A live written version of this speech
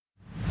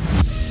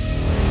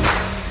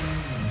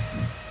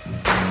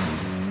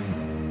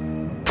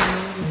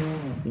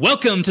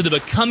Welcome to the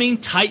Becoming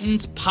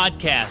Titans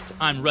podcast.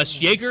 I'm Russ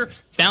Yeager,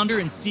 founder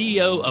and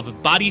CEO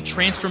of Body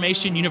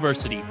Transformation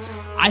University.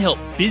 I help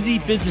busy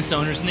business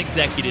owners and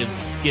executives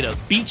get a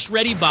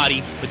beach-ready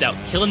body without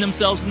killing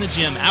themselves in the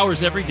gym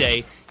hours every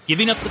day,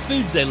 giving up the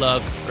foods they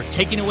love, or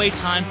taking away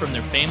time from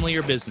their family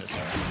or business.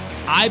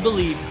 I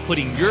believe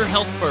putting your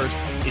health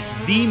first is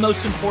the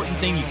most important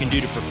thing you can do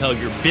to propel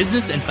your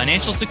business and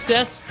financial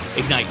success,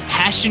 ignite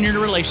passion in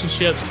your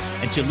relationships,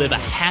 and to live a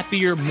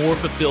happier, more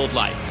fulfilled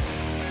life.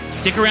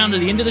 Stick around to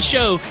the end of the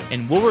show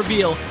and we'll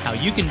reveal how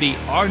you can be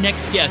our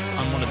next guest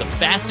on one of the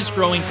fastest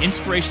growing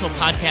inspirational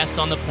podcasts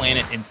on the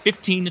planet in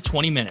 15 to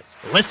 20 minutes.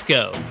 Let's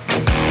go.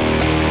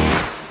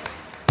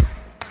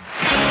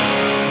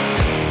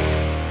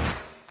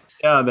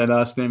 Yeah, the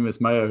last name is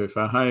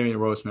Meyerhofer. Hi,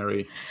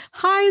 Rosemary.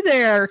 Hi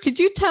there. Could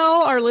you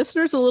tell our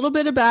listeners a little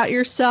bit about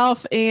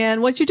yourself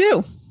and what you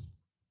do?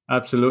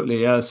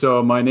 Absolutely. Yeah.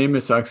 So my name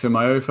is Axel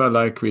Meyerhofer,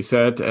 like we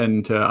said,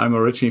 and I'm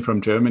originally from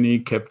Germany,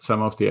 kept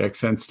some of the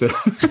accents still.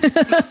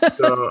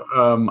 So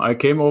I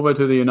came over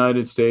to the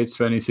United States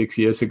 26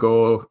 years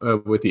ago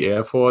with the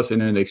Air Force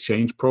in an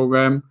exchange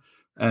program,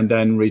 and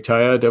then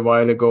retired a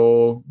while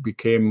ago,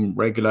 became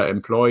regular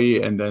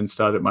employee, and then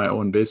started my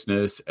own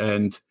business.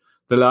 And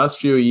the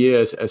last few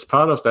years, as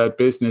part of that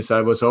business,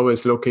 I was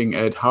always looking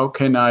at how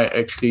can I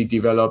actually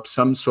develop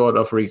some sort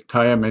of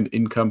retirement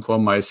income for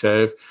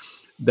myself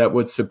that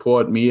would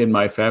support me and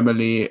my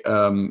family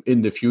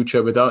in the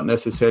future without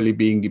necessarily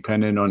being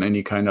dependent on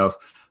any kind of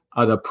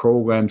other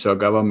programs or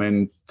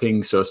government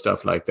things or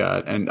stuff like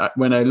that. And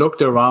when I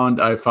looked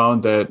around, I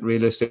found that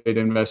real estate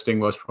investing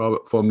was,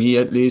 for me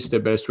at least,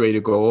 the best way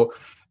to go.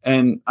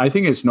 And I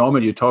think it's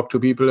normal. You talk to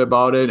people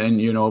about it.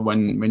 And, you know,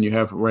 when you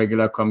have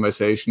regular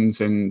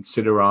conversations and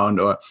sit around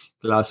or a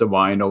glass of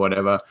wine or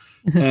whatever.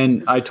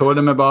 And I told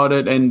them about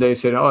it and they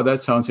said, oh,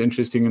 that sounds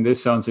interesting. And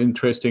this sounds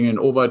interesting. And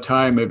over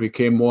time, it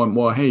became more and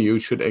more, hey, you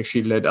should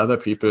actually let other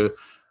people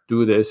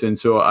do this. And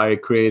so I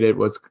created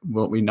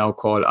what we now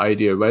call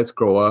Ideal Wealth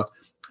Grower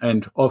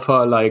and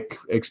offer like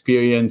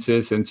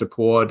experiences and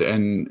support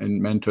and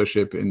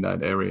mentorship in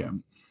that area.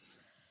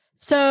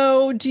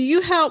 So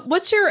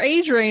what's your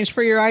age range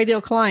for your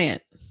ideal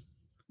client?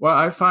 Well,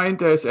 I find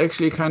there's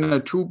actually kind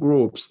of two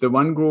groups. The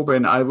one group,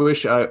 and I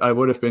wish I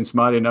would have been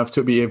smart enough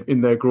to be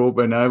in that group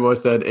when I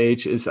was that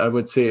age, is I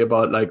would say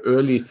about like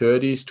early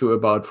 30s to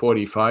about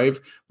 45,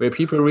 where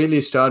people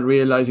really start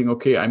realizing,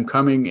 okay, I'm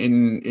coming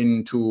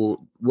into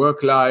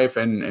work life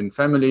and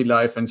family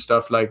life and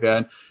stuff like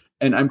that.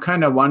 And I'm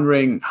kind of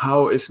wondering,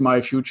 how is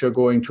my future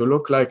going to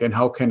look like and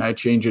how can I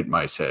change it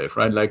myself,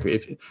 right? Like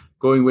if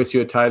going with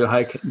your title,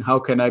 how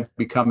can I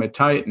become a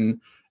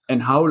Titan?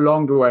 And how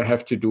long do I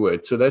have to do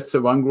it? So that's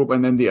the one group.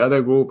 And then the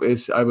other group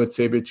is, I would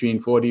say, between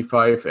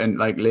 45 and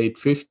like late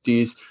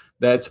 50s.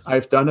 That's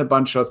I've done a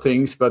bunch of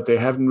things, but they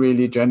haven't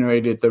really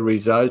generated the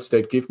results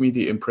that give me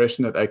the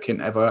impression that I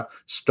can ever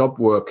stop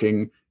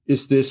working.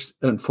 Is this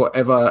a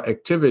forever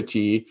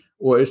activity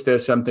or is there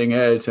something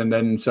else? And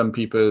then some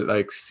people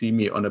like see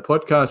me on a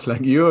podcast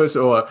like yours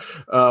or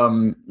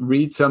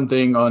read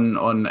something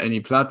on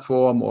any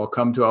platform or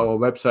come to our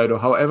website or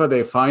however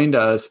they find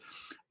us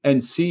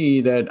and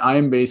see that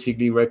I'm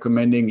basically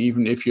recommending,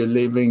 even if you're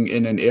living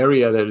in an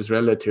area that is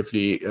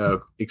relatively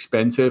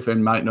expensive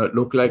and might not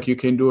look like you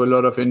can do a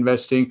lot of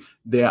investing,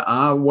 there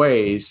are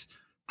ways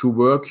to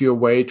work your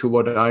way to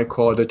what I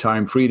call the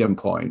time freedom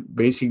point,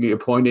 basically a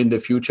point in the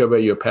future where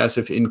your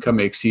passive income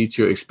exceeds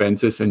your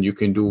expenses and you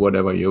can do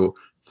whatever you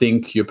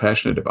think you're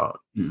passionate about.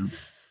 Yeah.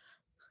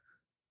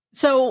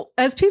 So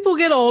as people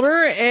get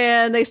older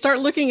and they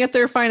start looking at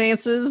their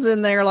finances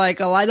and they're like,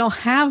 oh, I don't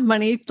have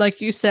money, like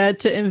you said,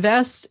 to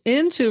invest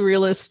into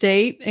real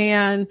estate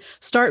and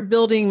start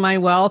building my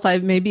wealth. I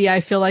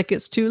feel like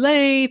it's too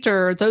late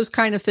or those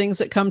kind of things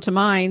that come to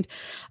mind.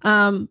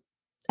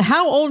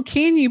 How old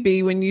can you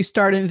be when you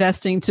start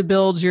investing to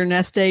build your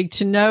nest egg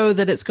to know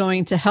that it's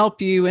going to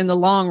help you in the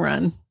long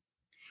run?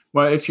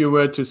 Well, if you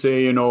were to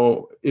say, you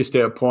know, is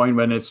there a point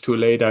when it's too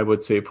late? I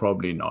would say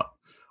probably not.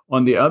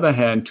 On the other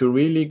hand, to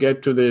really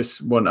get to this,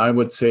 what I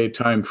would say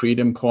time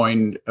freedom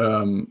point,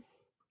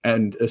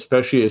 and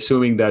especially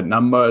assuming that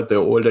number, the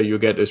older you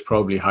get is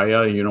probably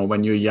higher. You know,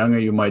 when you're younger,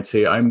 you might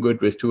say, I'm good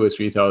with $2,000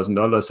 or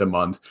 $3,000 a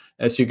month.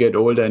 As you get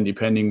older and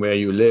depending where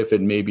you live, it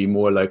may be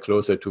more like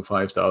closer to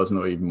 5,000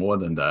 or even more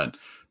than that.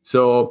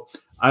 So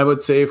I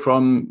would say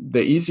from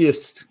the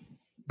easiest,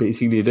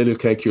 basically little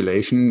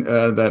calculation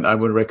that I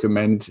would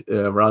recommend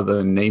rather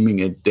than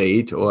naming a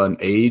date or an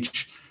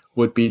age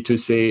would be to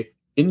say,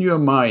 in your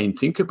mind,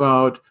 think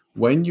about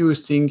when you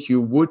think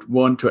you would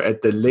want to,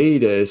 at the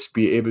latest,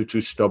 be able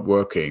to stop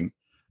working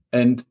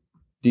and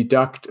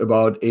deduct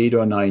about 8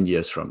 or 9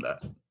 years from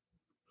that.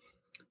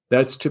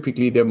 That's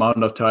typically the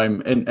amount of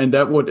time. And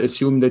that would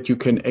assume that you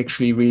can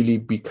actually really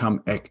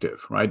become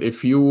active, right?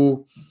 If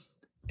you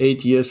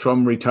 8 years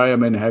from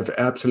retirement have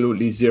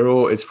absolutely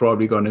zero, it's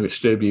probably going to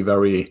still be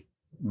very,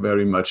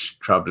 very much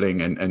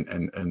troubling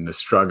and a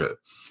struggle.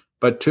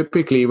 But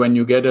typically, when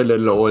you get a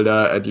little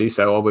older, at least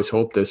I always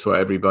hope this for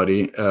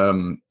everybody,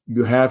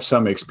 you have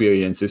some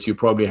experiences, you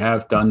probably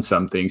have done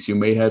some things, you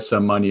may have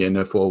some money in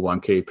a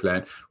 401k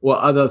plan or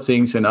other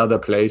things in other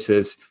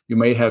places, you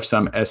may have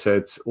some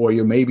assets, or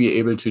you may be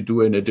able to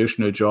do an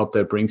additional job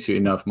that brings you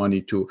enough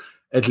money to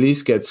at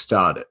least get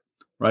started,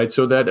 right?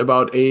 So that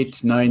about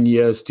 8-9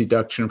 years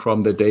deduction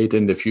from the date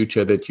in the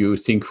future that you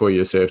think for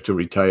yourself to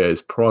retire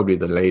is probably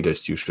the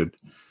latest you should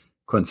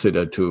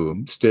consider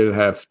to still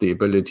have the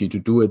ability to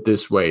do it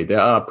this way. There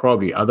are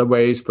probably other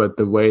ways, but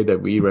the way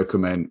that we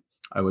recommend,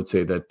 I would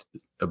say that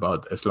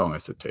about as long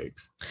as it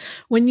takes.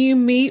 When you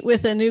meet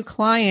with a new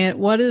client,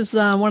 what is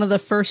one of the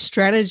first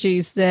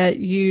strategies that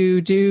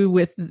you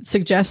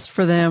suggest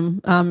for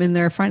them in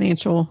their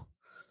financial?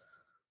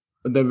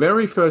 The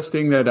very first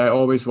thing that I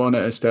always want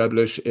to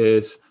establish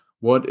is,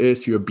 what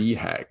is your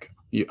BHAG?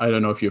 I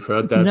don't know if you've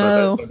heard that,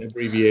 No. But that's an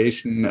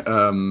abbreviation.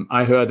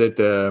 I heard it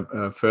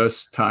the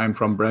first time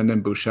from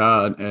Brendon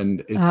Burchard, and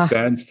it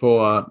stands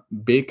for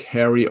Big,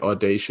 Hairy,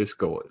 Audacious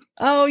Goal.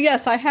 Oh,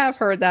 yes, I have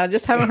heard that. I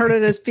just haven't heard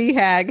it as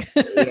BHAG.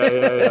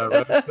 Yeah.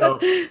 Right. So,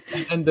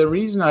 and the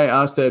reason I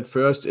asked that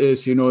first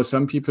is,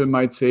 some people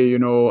might say,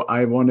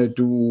 I want to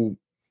do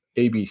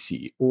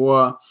ABC,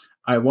 or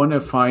I want to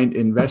find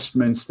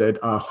investments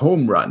that are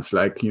home runs,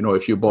 like,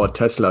 if you bought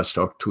Tesla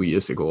stock 2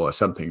 years ago or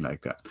something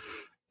like that.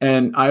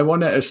 And I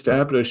want to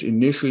establish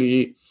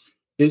initially,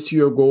 is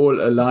your goal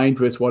aligned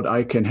with what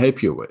I can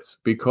help you with?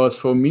 Because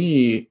for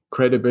me,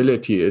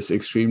 credibility is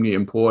extremely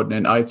important.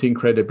 And I think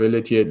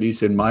credibility, at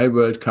least in my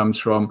world, comes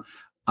from,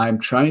 I'm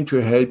trying to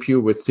help you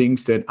with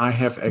things that I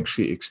have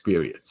actually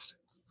experienced.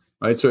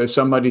 Right. So if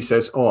somebody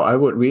says, oh, I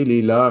would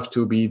really love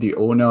to be the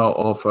owner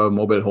of a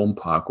mobile home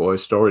park or a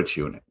storage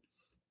unit,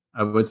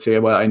 I would say,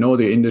 well, I know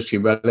the industry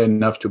well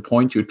enough to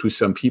point you to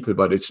some people,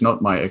 but it's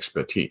not my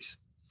expertise.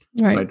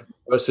 Right.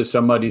 Versus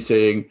somebody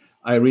saying,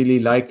 I really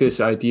like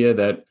this idea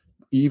that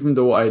even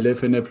though I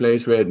live in a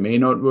place where it may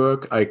not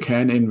work, I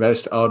can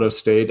invest out of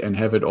state and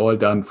have it all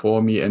done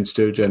for me and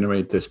still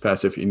generate this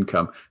passive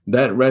income.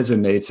 That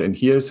resonates. And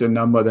here's the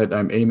number that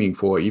I'm aiming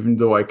for, even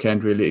though I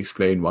can't really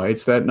explain why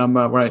it's that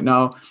number right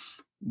now.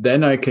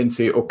 Then I can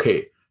say,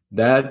 okay,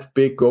 that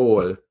big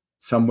goal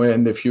somewhere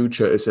in the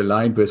future is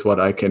aligned with what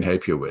I can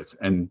help you with.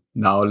 And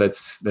now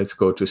let's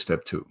go to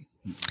step 2.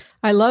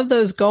 I love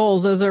those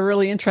goals. Those are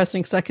really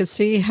interesting because I could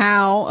see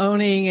how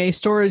owning a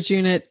storage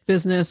unit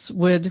business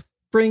would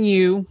bring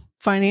you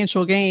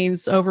financial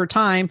gains over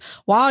time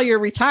while you're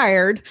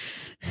retired.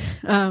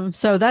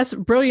 So that's a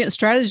brilliant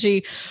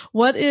strategy.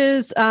 What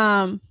is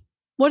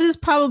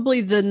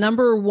probably the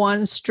number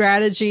one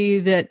strategy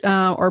that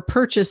or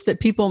purchase that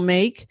people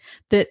make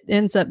that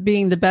ends up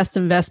being the best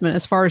investment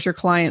as far as your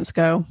clients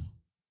go?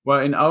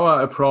 Well, in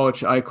our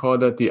approach, I call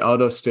that the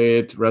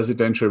out-of-state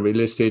residential real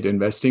estate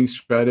investing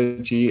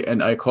strategy.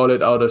 And I call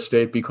it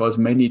out-of-state because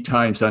many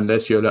times,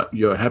 unless you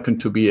happen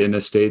to be in a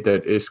state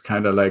that is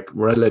kind of like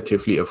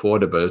relatively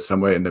affordable,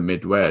 somewhere in the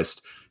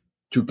Midwest,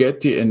 to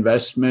get the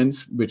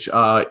investments, which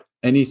are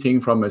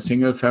anything from a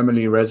single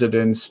family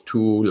residence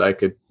to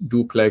like a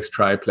duplex,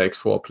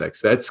 triplex, fourplex.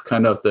 That's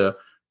kind of the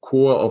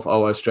core of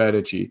our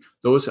strategy.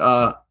 Those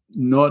are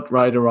not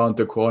right around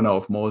the corner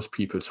of most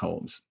people's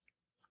homes.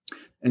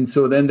 And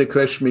so then the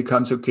question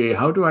becomes, okay,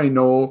 how do I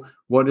know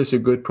what is a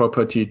good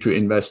property to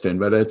invest in,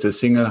 whether it's a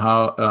single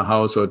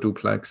house or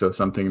duplex or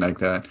something like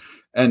that?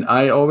 And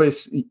I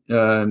always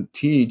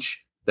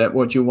teach that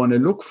what you want to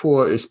look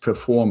for is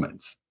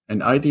performance.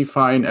 And I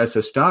define as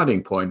a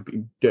starting point,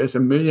 there's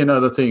a million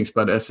other things,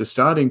 but as a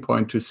starting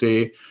point to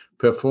say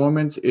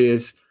performance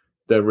is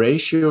the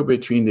ratio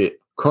between the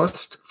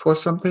cost for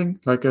something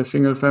like a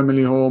single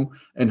family home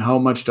and how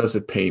much does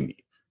it pay me.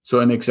 So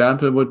an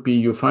example would be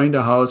you find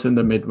a house in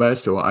the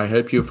Midwest, or I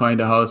help you find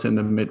a house in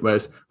the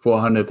Midwest for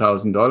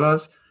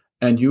 $100,000,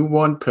 and you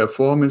want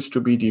performance to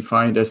be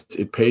defined as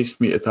it pays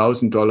me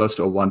 $1,000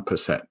 or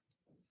 1%.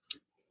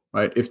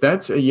 Right? If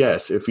that's a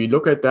yes, if we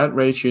look at that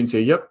ratio and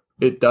say, yep,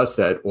 it does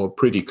that, or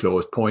pretty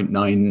close,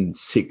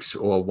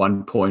 0.96 or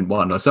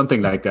 1.1 or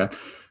something like that,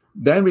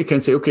 then we can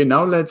say, okay,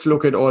 now let's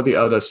look at all the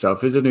other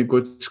stuff. Is it a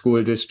good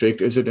school district?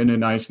 Is it in a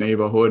nice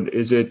neighborhood?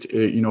 Is it,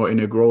 in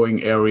a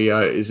growing area?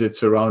 Is it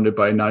surrounded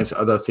by nice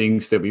other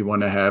things that we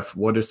want to have?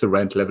 What is the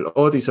rent level?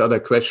 All these other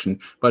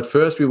questions. But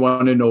first we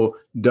want to know,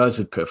 does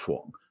it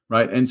perform?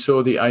 Right. And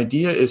so the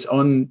idea is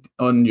on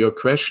your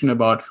question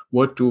about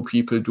what do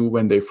people do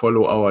when they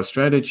follow our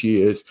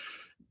strategy is,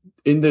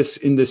 in this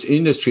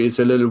industry, it's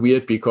a little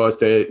weird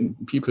because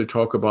people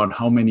talk about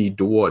how many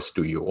doors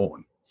do you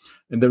own.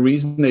 And the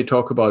reason they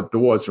talk about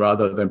doors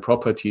rather than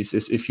properties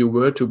is if you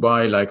were to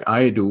buy, like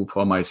I do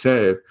for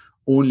myself,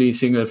 only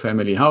single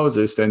family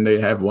houses, then they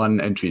have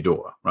one entry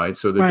door, right?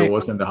 So the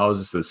doors and the house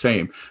is the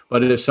same.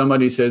 But if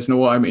somebody says,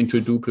 no, I'm into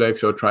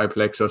duplex or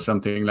triplex or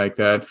something like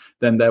that,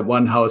 then that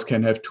one house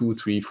can have 2,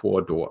 3,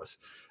 4 doors.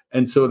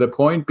 And so the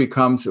point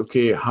becomes,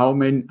 okay, how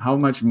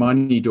much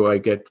money do I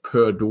get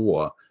per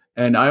door?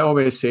 And I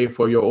always say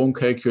for your own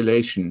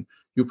calculation,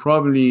 you're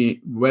probably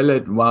well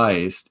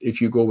advised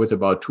if you go with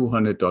about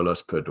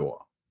 $200 per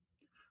door.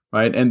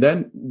 right? And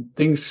then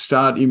things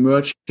start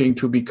emerging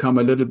to become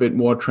a little bit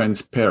more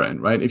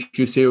transparent, right? If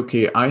you say,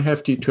 okay, I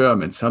have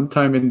determined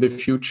sometime in the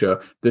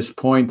future, this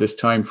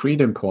time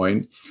freedom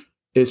point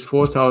is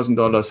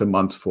 $4,000 a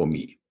month for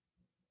me,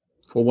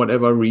 for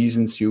whatever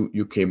reasons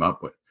you came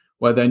up with.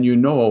 Well, then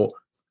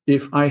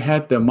if I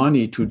had the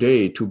money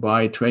today to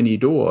buy 20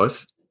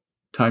 doors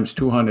times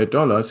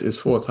 $200 is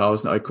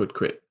 $4,000, I could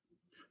quit.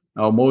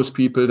 Now, most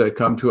people that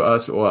come to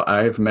us or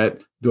I've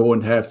met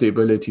don't have the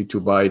ability to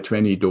buy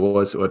 20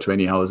 doors or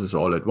 20 houses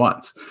all at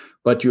once.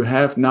 But you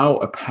have now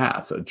a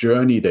path, a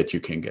journey that you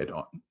can get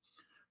on,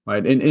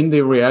 right? And in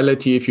the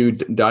reality, if you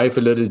dive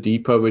a little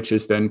deeper, which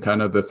is then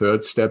kind of the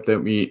third step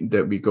that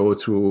we go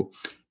through,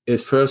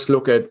 is first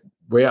look at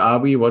where are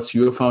we? What's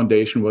your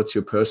foundation? What's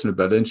your personal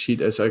balance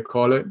sheet, as I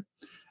call it?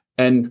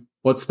 And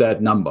what's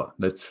that number?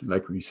 That's,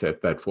 like we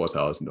said, that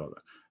 $4,000.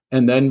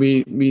 And then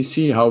we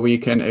see how we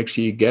can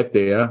actually get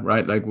there,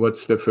 right? Like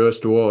what's the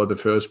first door or the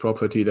first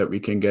property that we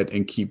can get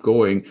and keep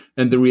going.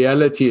 And the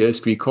reality is,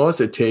 because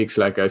it takes,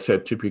 like I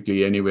said,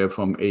 typically anywhere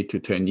from 8 to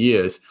 10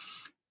 years,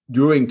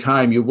 during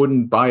time, you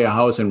wouldn't buy a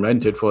house and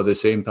rent it for the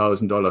same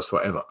 $1,000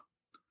 forever,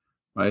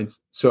 right?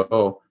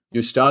 So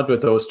you start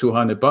with those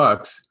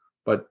 $200,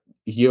 but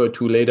a year or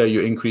two later, you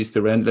increase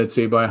the rent, let's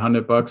say by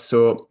 $100.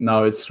 So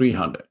now it's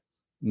 $300.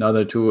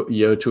 Another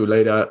year or two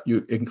later,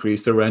 you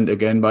increase the rent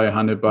again by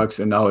 $100,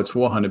 and now it's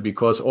 $400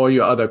 because all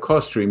your other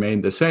costs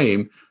remain the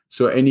same.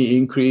 So any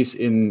increase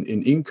in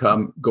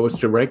income goes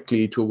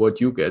directly to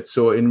what you get.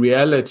 So in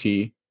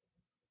reality,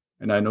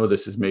 and I know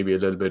this is maybe a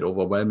little bit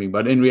overwhelming,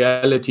 but in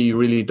reality, you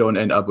really don't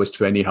end up with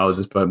 20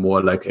 houses, but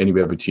more like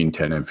anywhere between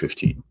 10 and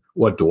 15,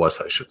 or doors,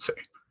 I should say.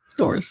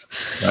 Doors.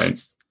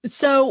 Right.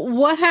 So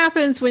what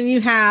happens when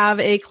you have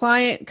a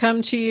client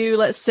come to you,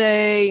 let's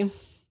say,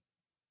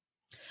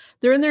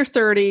 they're in their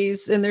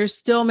 30s and they're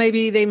still,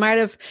 maybe they might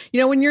have,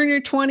 when you're in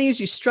your 20s,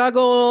 you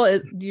struggle,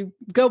 you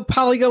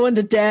probably go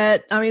into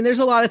debt. I mean,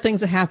 there's a lot of things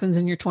that happens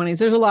in your 20s.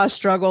 There's a lot of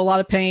struggle, a lot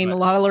of pain, right, a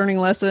lot of learning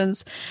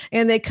lessons.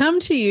 And they come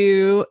to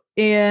you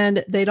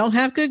and they don't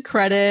have good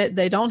credit.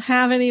 They don't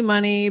have any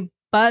money,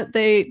 but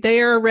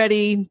they are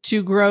ready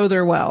to grow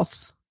their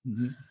wealth.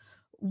 Mm-hmm.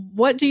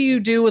 What do you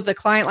do with a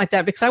client like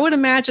that? Because I would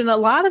imagine a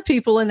lot of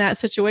people in that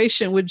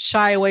situation would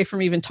shy away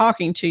from even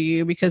talking to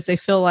you because they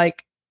feel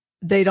like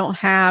they don't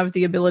have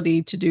the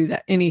ability to do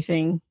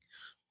anything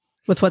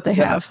with what they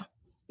have.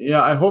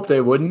 Yeah, I hope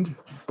they wouldn't,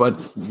 but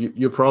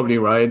you're probably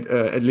right.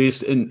 At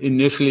least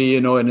initially,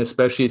 and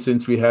especially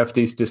since we have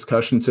these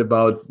discussions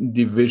about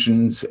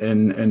divisions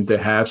and the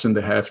haves and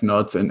the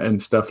have-nots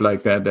and stuff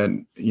like that.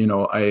 And,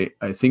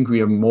 I think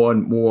we are more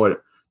and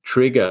more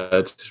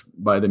triggered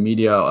by the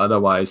media or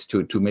otherwise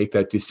to make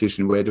that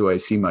decision. Where do I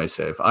see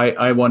myself?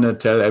 I want to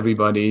tell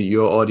everybody,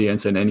 your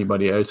audience and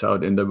anybody else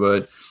out in the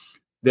world,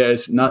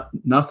 there's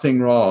nothing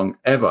wrong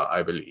ever,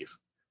 I believe,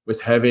 with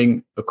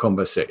having a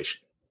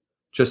conversation,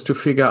 just to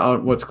figure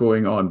out what's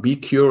going on. Be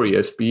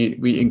curious,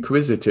 be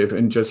inquisitive,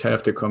 and just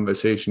have the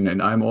conversation.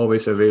 And I'm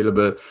always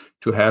available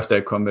to have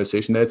that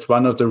conversation. That's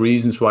one of the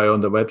reasons why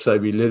on the website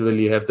we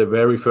literally have the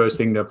very first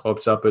thing that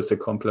pops up is the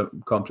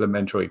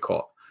complimentary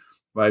call,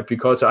 right?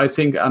 Because I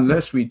think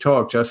unless we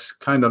talk,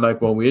 just kind of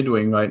like what we're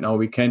doing right now,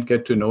 we can't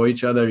get to know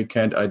each other. We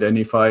can't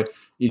identify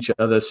each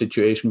other's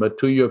situation. But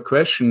to your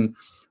question,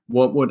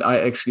 what would I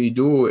actually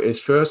do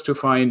is first to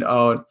find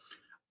out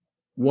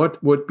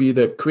what would be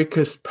the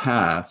quickest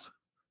path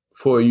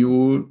for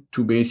you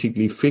to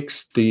basically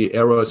fix the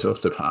errors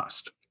of the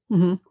past.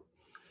 Mm-hmm.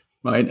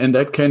 Right. And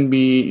that can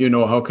be,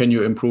 how can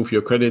you improve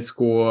your credit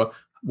score?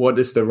 What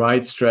is the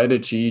right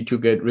strategy to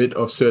get rid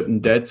of certain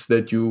debts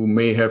that you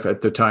may have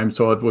at the time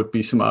thought would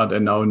be smart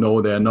and now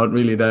know they're not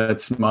really that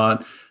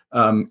smart?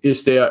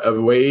 Is there a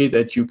way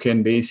that you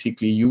can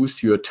basically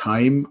use your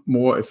time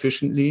more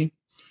efficiently?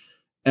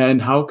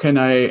 And how can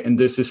and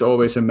this is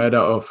always a matter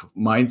of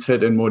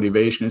mindset and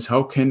motivation, is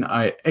how can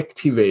I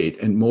activate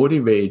and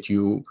motivate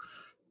you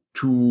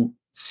to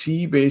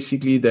see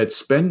basically that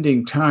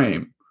spending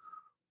time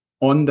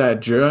on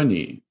that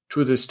journey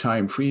to this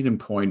time freedom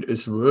point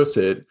is worth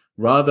it,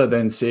 rather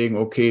than saying,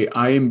 okay,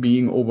 I am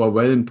being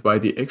overwhelmed by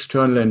the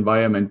external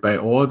environment, by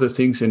all the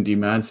things and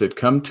demands that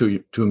come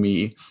to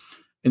me.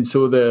 And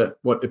so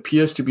what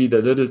appears to be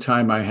the little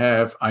time I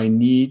have, I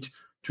need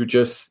to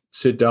just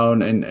sit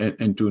down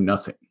and do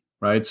nothing,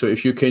 right? So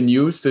if you can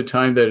use the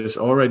time that is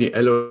already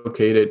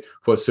allocated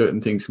for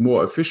certain things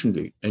more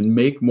efficiently and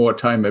make more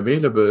time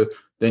available,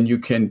 then you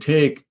can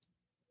take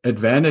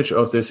advantage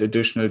of this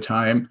additional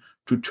time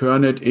to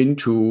turn it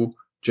into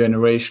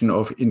generation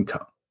of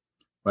income,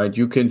 right?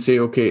 You can say,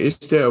 okay, is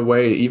there a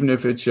way, even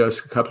if it's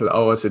just a couple of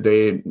hours a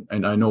day,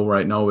 and I know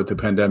right now with the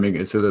pandemic,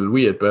 it's a little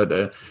weird,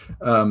 but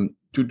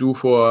to do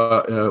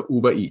for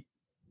Uber Eats,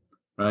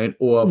 right?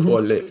 Or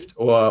for Lyft,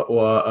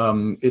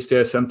 or is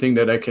there something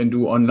that I can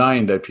do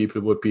online that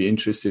people would be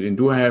interested in?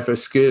 Do I have a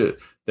skill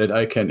that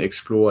I can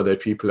explore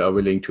that people are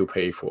willing to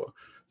pay for?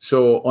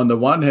 So on the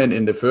one hand,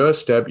 in the first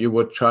step, you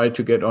would try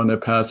to get on a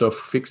path of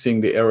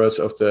fixing the errors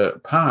of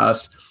the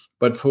past.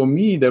 But for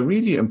me, the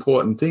really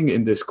important thing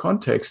in this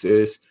context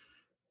is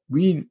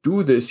we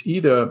do this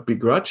either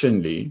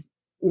begrudgingly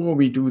or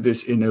we do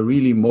this in a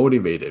really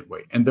motivated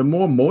way. And the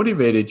more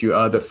motivated you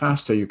are, the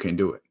faster you can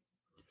do it,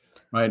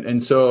 right?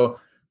 And so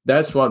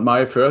that's what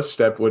my first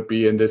step would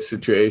be in this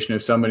situation.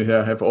 If somebody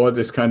have all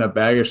this kind of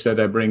baggage that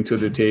I bring to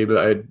the table,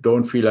 I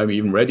don't feel I'm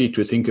even ready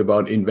to think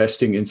about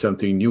investing in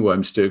something new.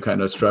 I'm still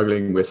kind of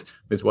struggling with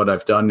what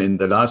I've done in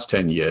the last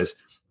 10 years.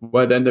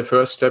 Well, then the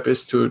first step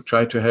is to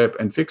try to help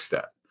and fix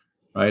that,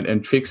 right?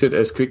 And fix it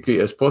as quickly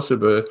as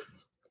possible,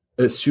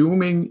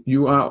 assuming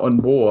you are on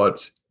board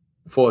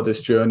for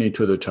this journey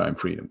to the time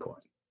freedom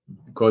point.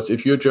 Because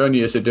if your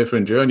journey is a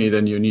different journey,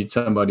 then you need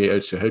somebody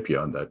else to help you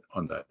on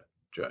that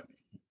journey.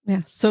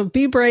 Yeah. So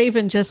be brave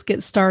and just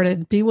get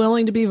started. Be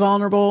willing to be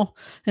vulnerable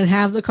and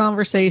have the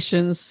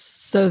conversations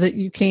so that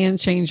you can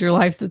change your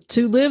life,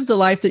 to live the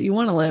life that you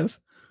want to live.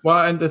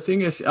 Well, and the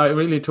thing is, I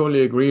really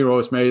totally agree,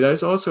 Rosemary.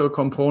 There's also a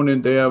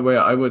component there where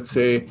I would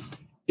say,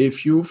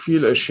 if you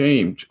feel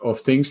ashamed of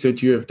things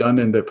that you have done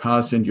in the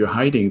past and you're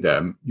hiding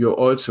them, you're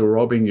also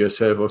robbing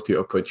yourself of the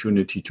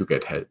opportunity to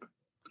get help.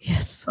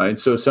 Yes. Right.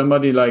 So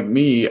somebody like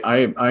me,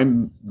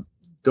 I'm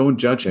don't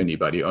judge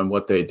anybody on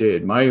what they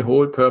did. My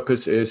whole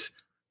purpose is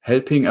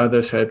helping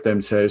others help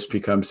themselves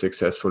become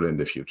successful in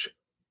the future.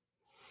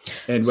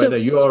 And whether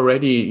you're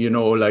already,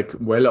 like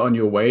well on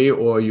your way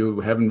or you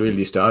haven't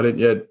really started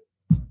yet,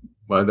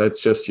 well,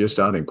 that's just your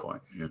starting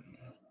point. Yeah.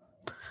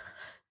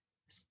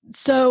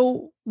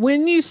 So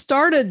when you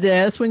started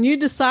this, when you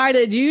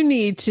decided you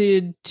need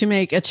to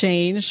make a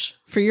change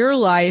for your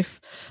life,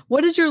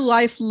 what did your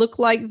life look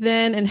like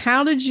then? And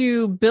how did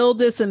you build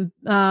this and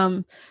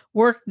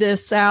work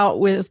this out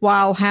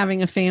while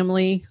having a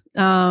family?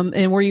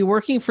 And were you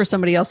working for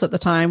somebody else at the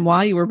time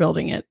while you were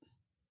building it?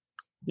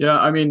 Yeah,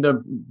 I mean,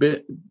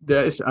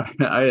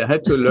 I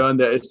had to learn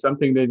there is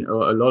something that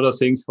a lot of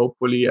things,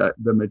 hopefully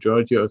the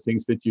majority of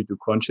things that you do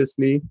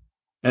consciously.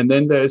 And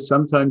then there is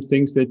sometimes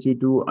things that you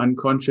do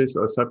unconscious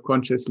or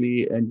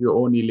subconsciously, and you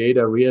only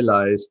later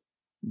realize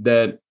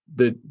that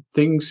the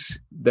things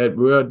that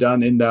were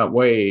done in that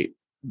way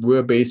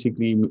were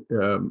basically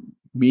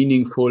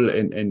meaningful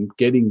and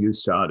getting you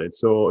started.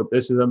 So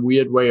this is a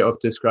weird way of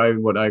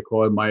describing what I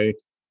call my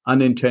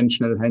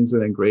unintentional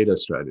Hansel and Gretel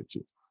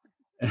strategy.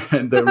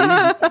 And the reason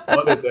I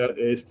call it that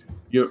is,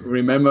 you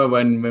remember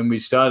when we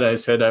started, I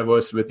said I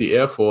was with the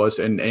Air Force,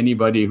 and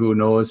anybody who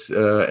knows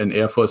an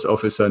Air Force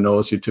officer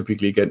knows you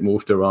typically get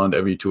moved around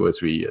every 2 or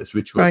 3 years,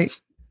 which was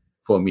right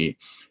for me.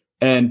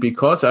 And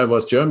because I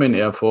was German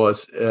Air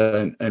Force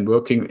and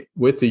working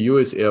with the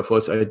US Air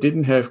Force, I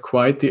didn't have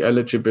quite the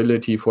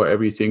eligibility for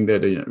everything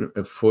that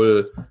a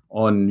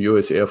full-on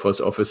US Air Force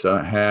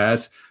officer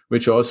has,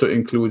 which also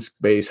includes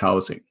base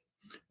housing.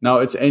 Now,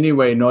 it's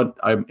anyway not,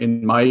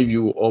 in my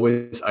view,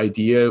 always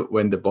ideal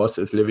when the boss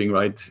is living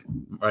right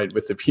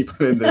with the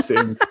people in the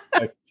same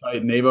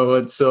tight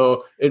neighborhood.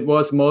 So it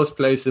was, most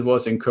places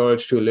was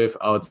encouraged to live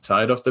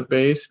outside of the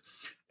base.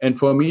 And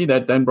for me,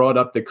 that then brought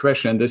up the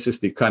question, this is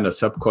the kind of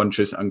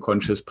subconscious,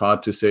 unconscious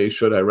part, to say,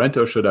 should I rent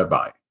or should I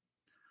buy?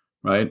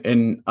 Right.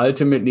 And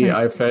ultimately,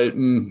 I felt,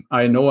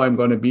 I know I'm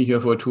going to be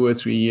here for 2 or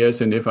 3 years.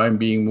 And if I'm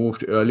being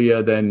moved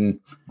earlier, then,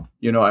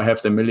 I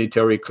have the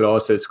military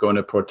clause that's going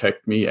to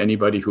protect me.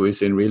 Anybody who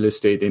is in real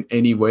estate in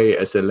any way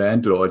as a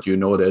landlord,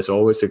 there's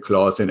always a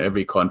clause in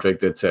every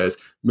contract that says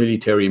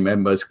military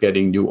members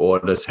getting new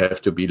orders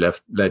have to be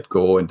let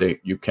go, and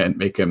you can't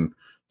make them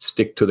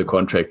stick to the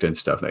contract and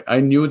stuff. Like, I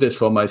knew this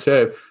for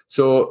myself.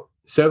 So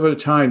several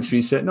times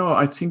we said, no,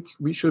 I think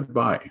we should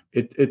buy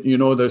it.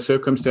 The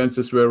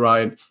circumstances were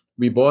right.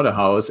 We bought a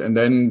house, and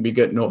then we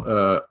get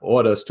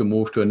orders to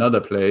move to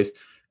another place.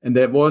 And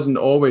that wasn't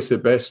always the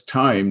best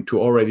time to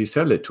already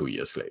sell it 2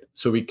 years later.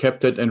 So we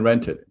kept it and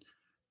rented it.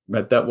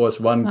 But that was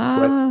one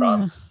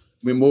breadcrumb.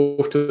 We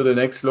moved to the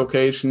next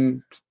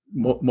location,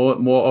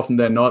 more often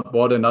than not,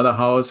 bought another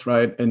house,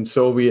 right? And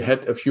so we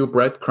had a few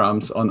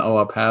breadcrumbs on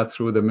our path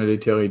through the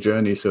military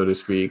journey, so to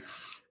speak.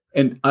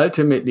 And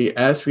ultimately,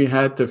 as we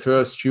had the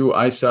first few,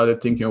 I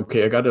started thinking,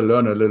 okay, I got to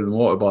learn a little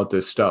more about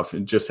this stuff,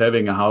 and just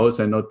having a house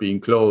and not being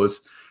close.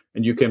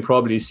 And you can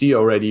probably see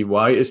already,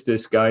 why is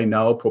this guy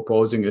now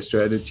proposing a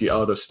strategy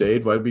out of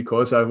state? Well,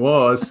 because I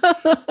was,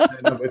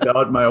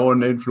 without my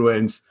own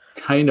influence,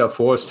 kind of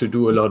forced to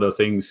do a lot of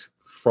things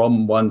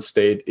from one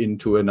state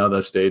into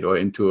another state or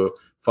into a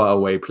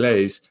faraway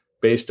place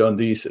based on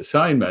these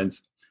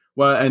assignments.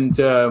 Well, and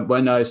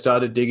when I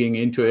started digging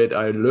into it,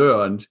 I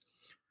learned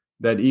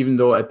that even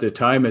though at the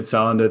time it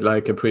sounded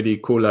like a pretty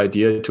cool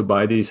idea to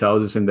buy these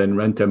houses and then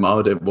rent them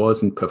out, it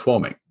wasn't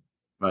performing.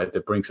 Right,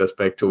 that brings us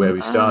back to where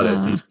we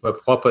started. These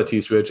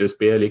properties were just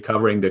barely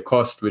covering the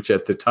cost, which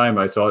at the time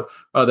I thought,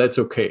 oh, that's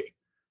okay.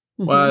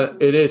 Mm-hmm. Well,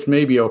 it is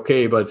maybe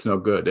okay, but it's not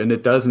good. And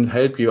it doesn't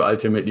help you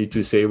ultimately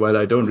to say, well,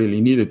 I don't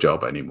really need a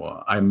job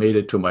anymore. I made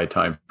it to my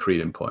time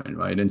freedom point,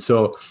 right? And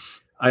so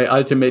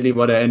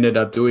what I ended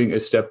up doing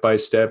is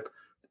step-by-step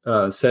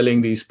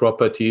selling these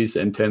properties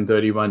and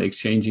 1031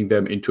 exchanging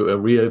them into a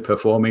real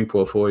performing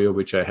portfolio,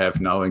 which I have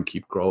now and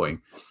keep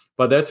growing.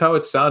 But that's how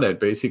it started,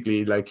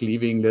 basically, like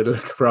leaving little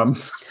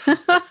crumbs.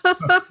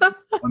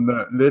 On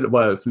the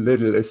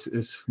little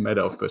is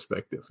matter of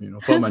perspective.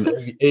 From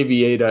an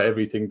aviator,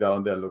 everything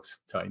down there looks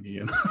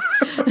tiny.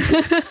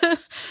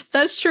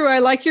 That's true. I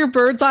like your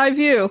bird's eye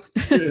view.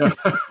 Yeah.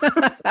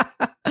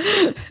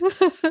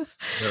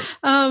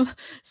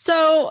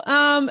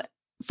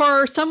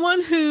 For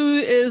someone who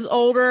is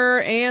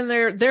older and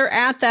they're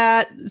at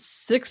that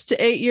 6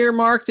 to 8 year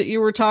mark that you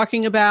were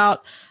talking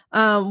about,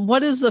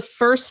 what is the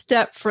first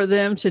step for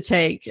them to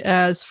take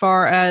as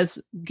far as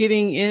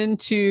getting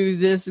into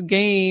this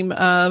game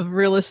of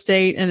real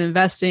estate and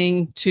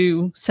investing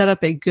to set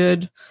up a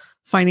good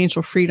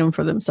financial freedom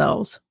for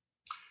themselves?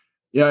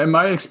 Yeah, in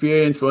my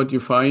experience, what you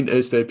find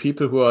is that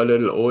people who are a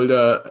little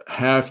older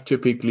have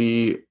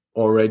typically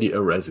already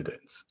a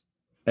residence.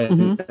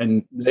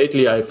 And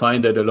lately, I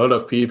find that a lot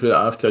of people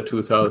after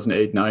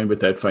 2008-9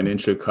 with that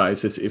financial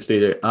crisis, if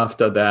they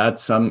after that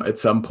at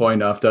some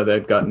point after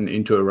that gotten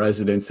into a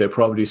residence, they're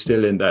probably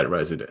still in that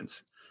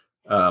residence.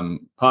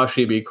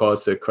 Partially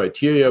because the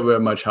criteria were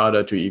much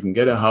harder to even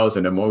get a house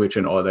and a mortgage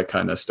and all that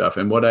kind of stuff.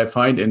 And what I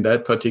find in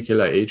that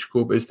particular age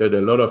group is that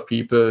a lot of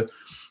people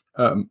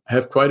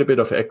have quite a bit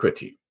of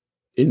equity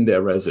in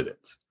their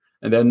residence.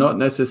 And they're not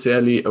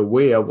necessarily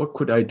aware, what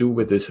could I do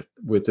with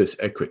this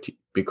equity?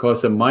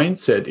 Because the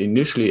mindset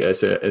initially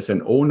as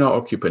an owner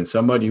occupant,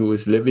 somebody who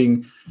is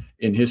living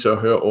in his or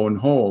her own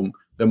home,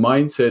 the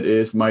mindset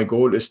is, my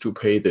goal is to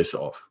pay this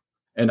off.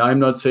 And I'm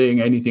not saying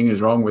anything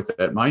is wrong with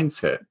that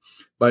mindset.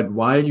 But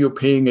while you're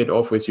paying it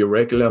off with your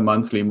regular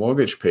monthly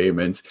mortgage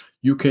payments,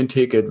 you can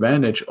take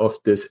advantage of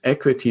this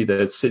equity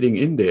that's sitting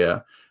in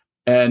there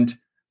and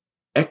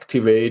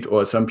activate,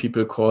 or some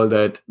people call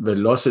that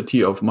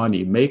velocity of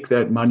money, make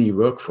that money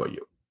work for you,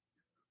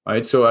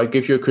 right? So I'll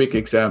give you a quick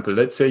example.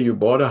 Let's say you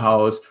bought a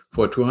house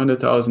for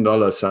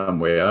 $200,000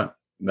 somewhere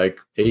like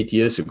 8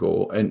 years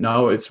ago, and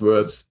now it's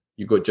worth,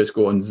 you could just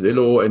go on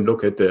Zillow and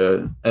look at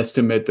the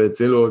estimate that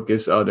Zillow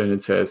gives out, and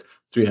it says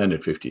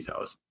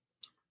 $350,000,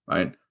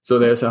 right? So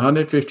there's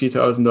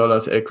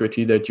 $150,000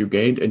 equity that you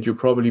gained, and you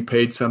probably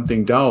paid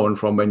something down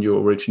from when you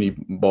originally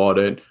bought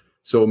it.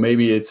 So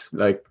maybe it's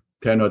like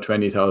 $10,000 or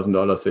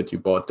 $20,000 that you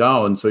bought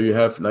down. So you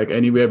have like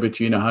anywhere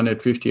between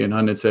 $150,000 and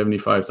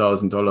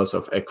 $175,000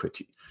 of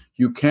equity.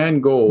 You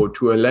can go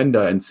to a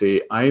lender and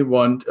say, I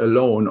want a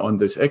loan on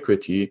this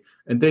equity.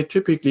 And they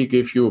typically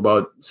give you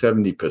about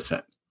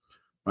 70%,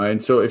 right?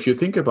 So if you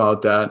think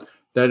about that,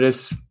 that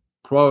is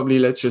probably,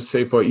 let's just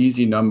say for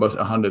easy numbers,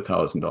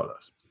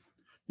 $100,000.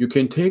 You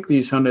can take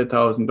these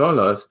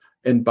 $100,000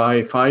 and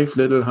buy 5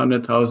 little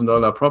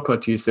 $100,000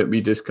 properties that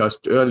we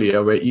discussed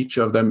earlier, where each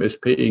of them is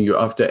paying you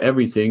after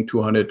everything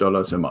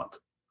 $200 a month,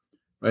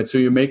 right? So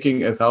you're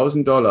making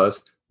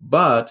 $1,000,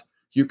 but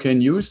you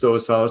can use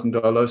those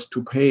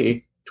 $1,000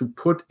 to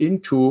put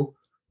into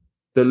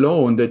the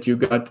loan that you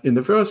got in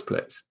the first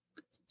place.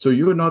 So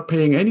you're not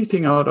paying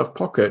anything out of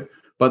pocket,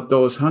 but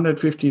those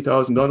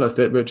 $150,000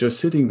 that were just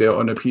sitting there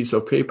on a piece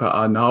of paper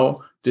are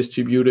now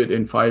distributed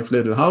in 5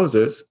 little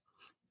houses.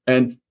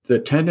 And the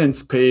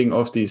tenants paying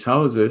off these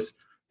houses,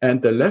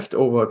 and the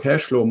leftover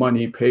cash flow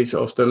money pays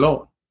off the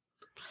loan,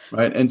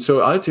 right? And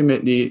so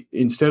ultimately,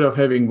 instead of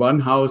having one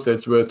house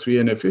that's worth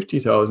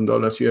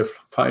 $350,000, you have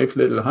 5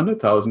 little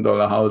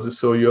 $100,000 houses.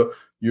 So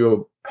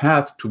your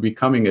path to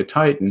becoming a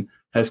Titan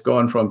has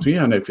gone from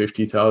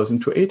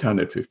 $350,000 to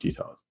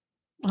 $850,000.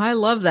 I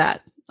love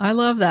that.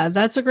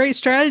 That's a great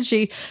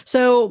strategy.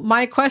 So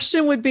my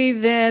question would be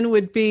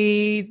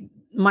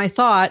my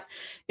thought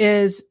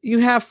is, you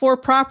have 4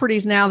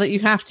 properties now that you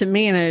have to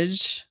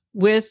manage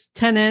with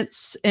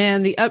tenants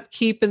and the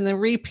upkeep and the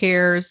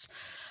repairs.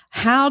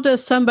 How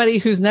does somebody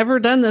who's never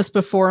done this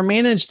before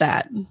manage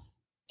that?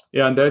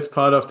 Yeah, and that's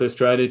part of the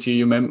strategy.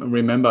 You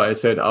remember I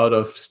said out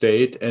of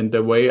state, and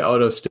the way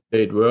out of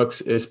state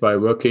works is by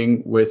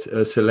working with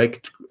a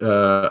select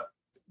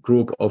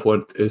group of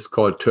what is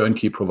called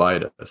turnkey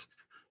providers.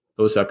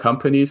 Those are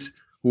companies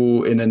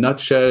who, in a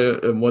nutshell,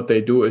 what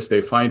they do is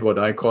they find what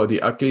I call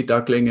the ugly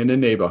duckling in the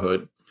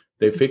neighborhood.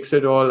 They fix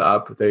it all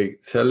up. They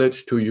sell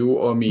it to you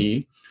or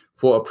me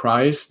for a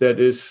price that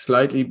is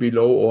slightly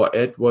below or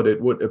at what it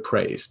would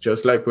appraise.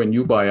 Just like when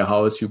you buy a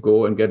house, you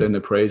go and get an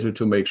appraisal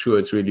to make sure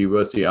it's really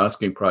worth the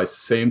asking price.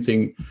 The same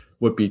thing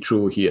would be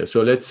true here.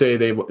 So let's say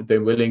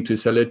they're willing to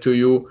sell it to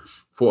you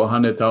for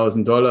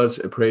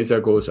 $100,000. Appraiser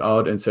goes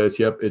out and says,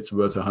 yep, it's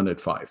worth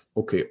 $105,000.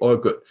 Okay, all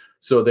good.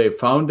 So they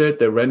found it,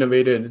 they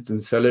renovated it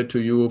and sell it to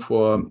you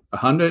for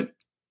 $100,000.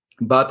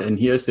 But, and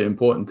here's the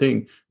important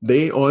thing,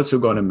 they also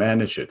going to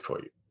manage it for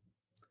you.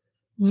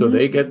 So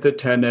they get the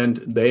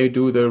tenant, they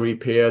do the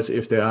repairs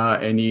if there are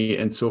any,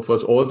 and so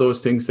forth, all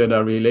those things that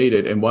are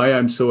related. And why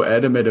I'm so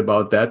adamant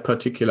about that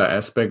particular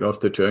aspect of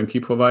the turnkey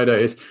provider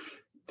is,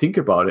 think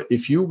about it.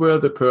 If you were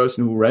the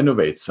person who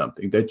renovates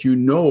something that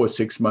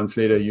 6 months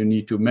later you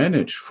need to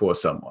manage for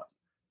someone,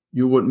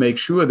 you would make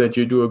sure that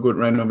you do a good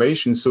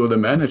renovation so the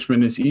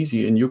management is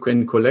easy and you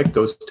can collect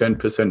those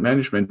 10%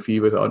 management fee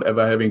without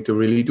ever having to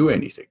really do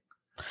anything.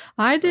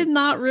 I did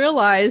not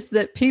realize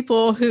that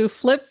people who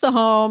flip the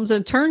homes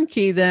and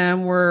turnkey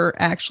them were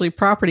actually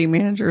property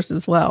managers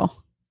as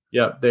well.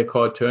 Yeah, they're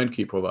called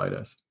turnkey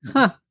providers.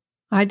 Huh.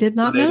 I did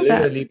not know that. They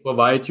literally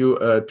provide you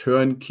a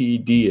turnkey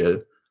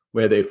deal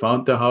where they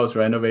found the house,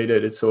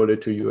 renovated it, sold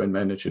it to you, and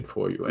manage it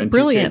for you. And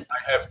brilliant. I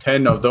have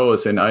 10 of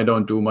those, and I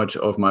don't do much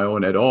of my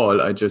own at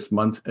all. I just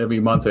every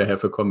month I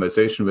have a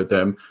conversation with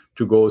them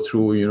to go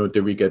through,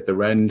 did we get the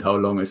rent? How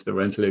long is the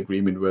rental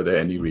agreement? Were there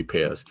any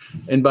repairs?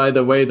 And by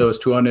the way, those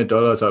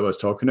 $200 I was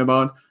talking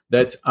about,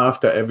 that's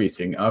after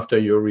everything, after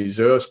your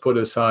reserves put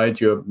aside,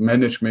 your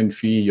management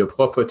fee, your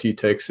property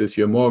taxes,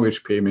 your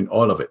mortgage payment,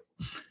 all of it,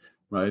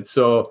 right?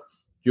 So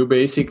you're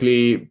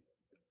basically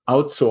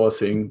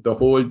outsourcing the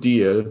whole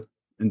deal,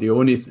 and the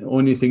only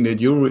thing that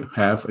you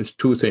have is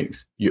two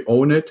things: you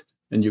own it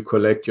and you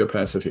collect your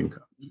passive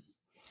income.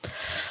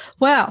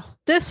 Wow,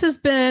 this has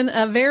been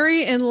a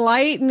very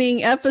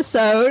enlightening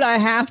episode, I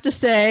have to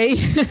say.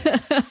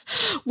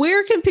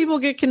 Where can people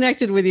get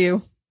connected with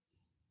you?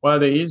 Well,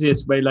 the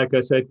easiest way, like I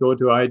said, go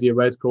to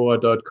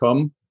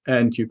idealwealthgrower.com.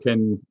 And you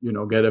can,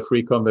 get a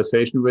free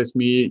conversation with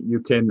me. You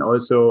can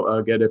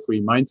also get a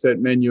free mindset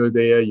manual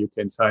there. You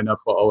can sign up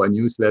for our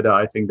newsletter.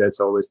 I think that's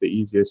always the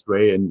easiest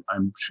way. And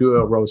I'm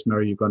sure,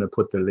 Rosemary, you're going to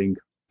put the link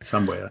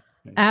somewhere.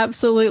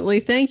 Absolutely.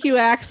 Thank you,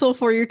 Axel,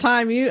 for your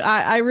time.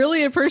 I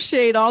really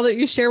appreciate all that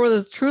you share with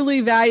us.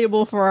 Truly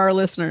valuable for our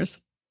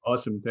listeners.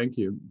 Awesome. Thank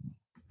you.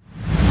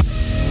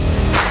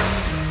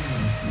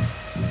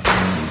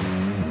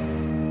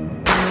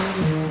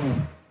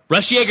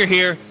 Russ Yeager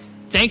here.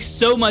 Thanks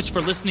so much for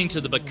listening to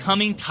the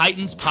Becoming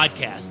Titans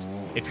podcast.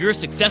 If you're a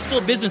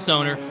successful business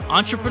owner,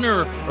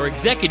 entrepreneur, or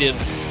executive,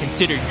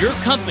 consider your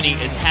company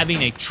as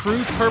having a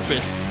true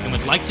purpose and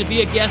would like to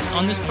be a guest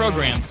on this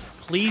program,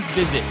 please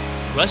visit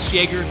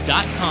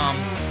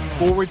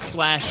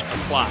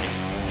russyeager.com/apply.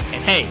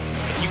 And hey,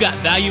 if you got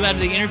value out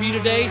of the interview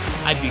today,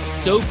 I'd be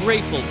so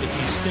grateful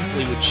if you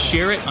simply would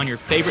share it on your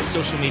favorite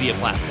social media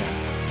platform.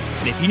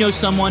 And if you know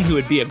someone who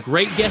would be a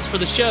great guest for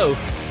the show,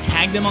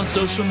 tag them on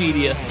social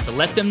media to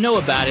let them know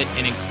about it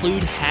and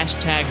include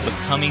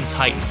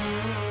 #BecomingTitans.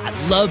 I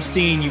love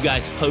seeing you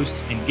guys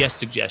post and guest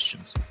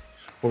suggestions.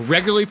 We're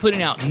regularly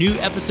putting out new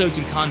episodes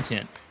and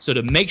content, so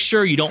to make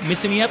sure you don't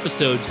miss any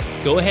episodes,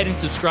 go ahead and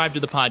subscribe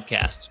to the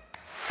podcast.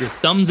 Your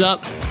thumbs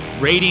up,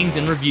 ratings,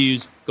 and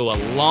reviews go a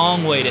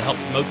long way to help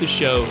promote the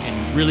show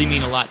and really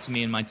mean a lot to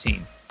me and my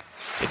team.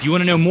 If you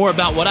want to know more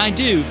about what I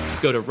do,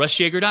 go to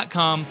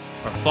russyeager.com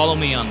or follow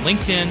me on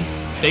LinkedIn,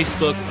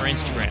 Facebook, or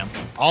Instagram,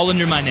 all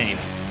under my name.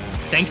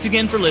 Thanks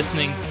again for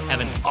listening. Have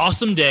an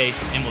awesome day,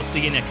 and we'll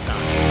see you next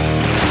time.